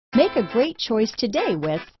Make a great choice today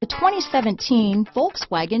with the 2017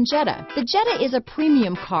 Volkswagen Jetta. The Jetta is a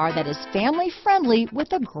premium car that is family friendly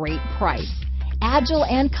with a great price. Agile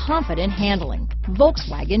and confident handling.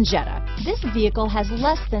 Volkswagen Jetta. This vehicle has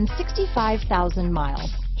less than 65,000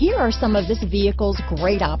 miles. Here are some of this vehicle's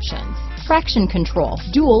great options: traction control,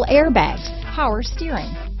 dual airbags, power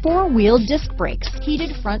steering, four-wheel disc brakes,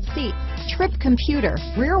 heated front seats, trip computer,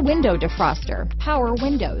 rear window defroster, power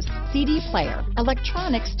windows, CD player,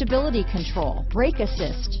 electronic stability control, brake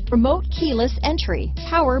assist, remote keyless entry,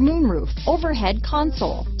 power moonroof, overhead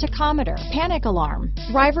console, tachometer, panic alarm,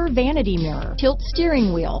 driver vanity mirror, tilt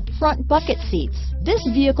steering wheel, front bucket seats. This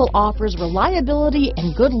vehicle offers reliability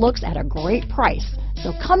and good looks at a great price.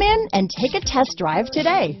 So come in and take a test drive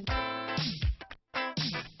today.